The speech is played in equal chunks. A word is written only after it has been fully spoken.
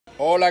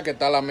Hola, ¿qué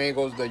tal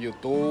amigos de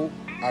YouTube?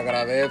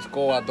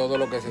 Agradezco a todos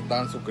los que se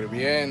están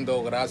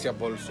suscribiendo. Gracias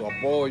por su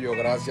apoyo,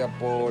 gracias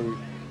por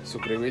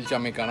suscribirse a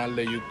mi canal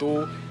de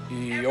YouTube.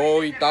 Y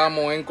hoy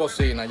estamos en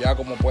cocina, ya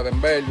como pueden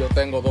ver, yo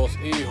tengo dos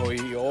hijos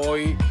y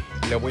hoy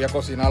les voy a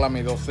cocinar a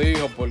mis dos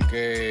hijos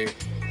porque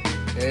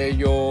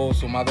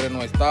su madre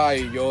no está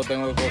y yo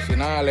tengo que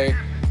cocinarles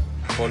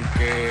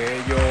porque a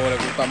ellos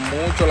les gusta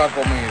mucho la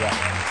comida.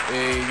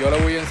 Y yo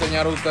les voy a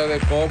enseñar a ustedes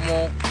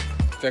cómo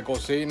se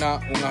cocina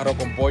un arroz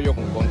con pollo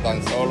con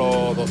tan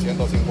solo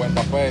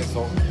 250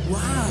 pesos. Wow.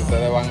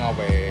 Ustedes van a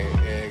ver.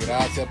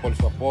 Gracias por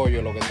su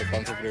apoyo, los que se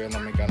están suscribiendo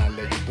a mi canal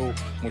de YouTube.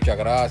 Muchas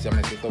gracias,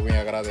 me siento bien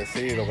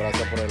agradecido.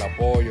 Gracias por el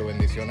apoyo,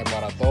 bendiciones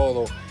para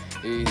todos.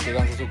 Y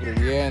síganse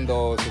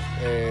suscribiendo,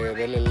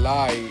 denle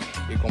like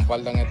y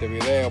compartan este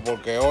video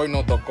porque hoy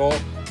nos tocó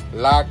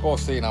la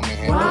cocina, mi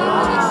gente. Wow.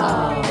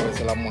 A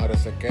veces las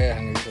mujeres se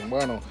quejan y dicen,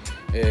 bueno,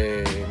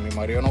 mi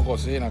marido no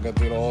cocina, que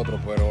esto y lo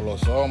otro, pero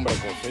los hombres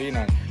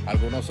cocinan,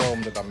 algunos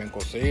hombres también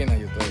cocinan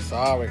y ustedes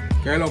saben.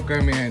 ¿Qué es lo que,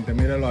 mi gente?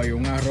 Mírenlo ahí,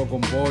 un arroz con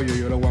pollo,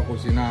 yo le voy a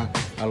cocinar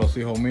a los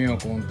hijos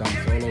míos con tan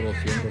solo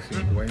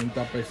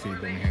 250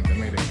 pesitos, mi gente.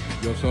 Miren,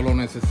 yo solo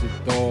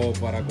necesito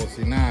para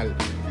cocinar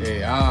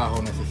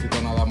ajo,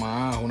 necesito nada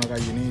más ajo, una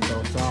gallinita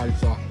o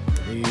salsa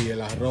y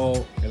el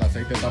arroz, el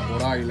aceite está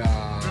por ahí,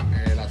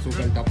 el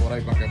azúcar está por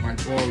ahí para quemar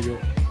el pollo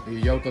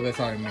y ya ustedes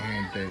saben, mi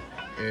gente.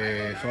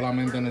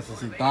 Solamente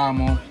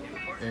necesitamos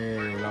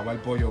lavar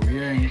el pollo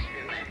bien.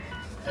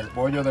 El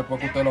pollo, después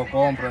que usted lo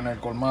compre en el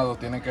colmado,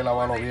 tienen que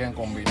lavarlo bien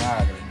con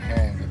vinagre, mi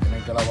gente.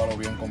 Tienen que lavarlo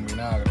bien con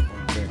vinagre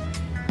porque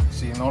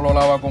si no lo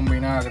lava con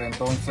vinagre,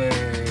 entonces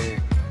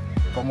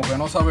como que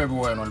no sabe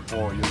bueno el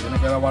pollo. Tiene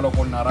que lavarlo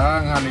con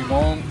naranja,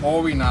 limón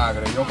o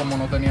vinagre. Yo, como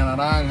no tenía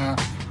naranja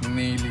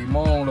ni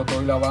limón, lo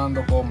estoy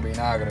lavando con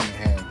vinagre,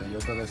 mi gente. Ya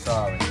ustedes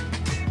saben.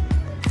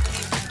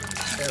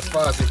 Es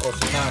fácil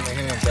cocinar,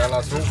 mi gente. Al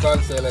azúcar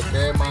se le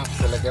quema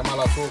el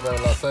azúcar,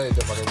 el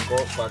aceite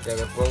para que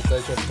después usted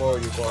eche el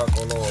pollo y coja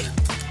color.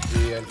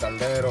 Y el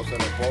caldero se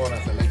le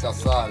pone, se le echa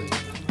sal.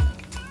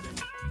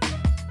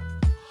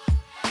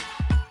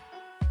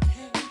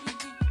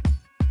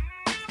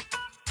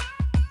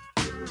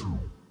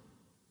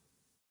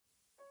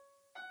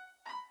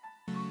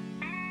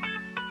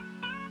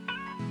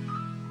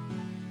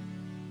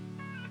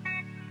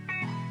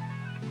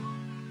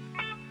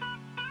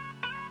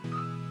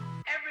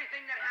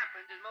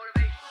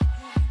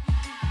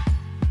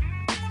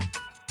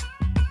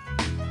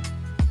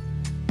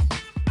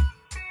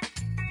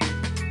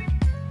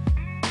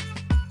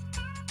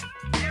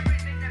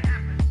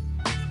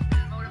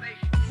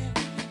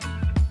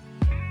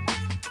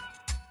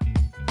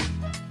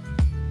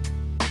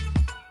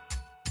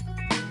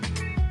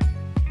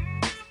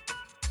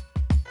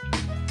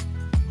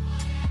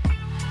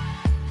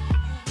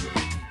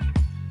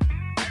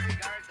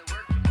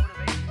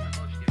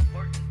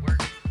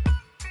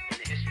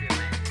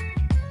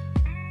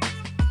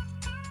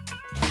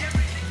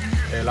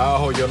 El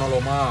ajo yo no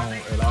lo majo,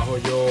 el ajo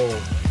yo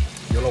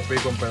lo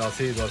pico en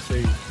pedacitos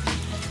así.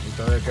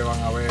 Ustedes que van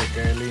a ver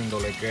qué lindo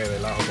le queda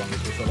el ajo cuando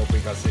tú se lo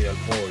picas así al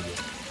pollo.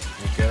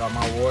 Y queda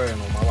más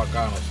bueno, más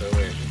bacano se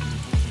ve.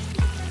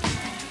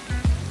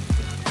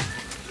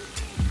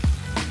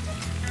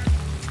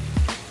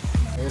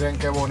 Miren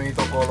qué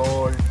bonito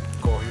color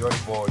cogió el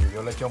pollo.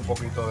 Yo le eché un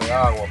poquito de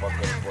agua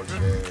porque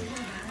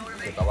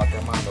se estaba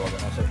quemando, para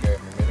que no se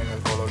queme. Miren el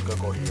color que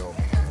cogió.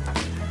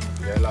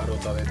 Ya es la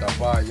ruta de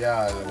tapar,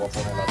 ya le voy a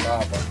poner la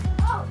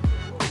tapa.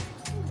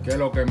 ¿Qué es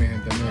lo que, mi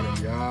gente? Miren,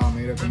 ya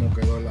mire cómo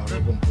quedó el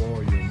arroz con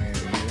pollo. Mire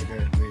qué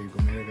rico,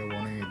 mire qué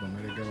bonito,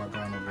 mire qué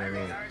bacano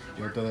quedó.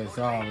 Ya ustedes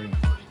saben,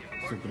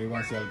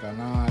 suscríbanse al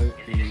canal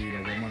y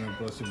nos vemos en el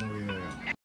próximo video.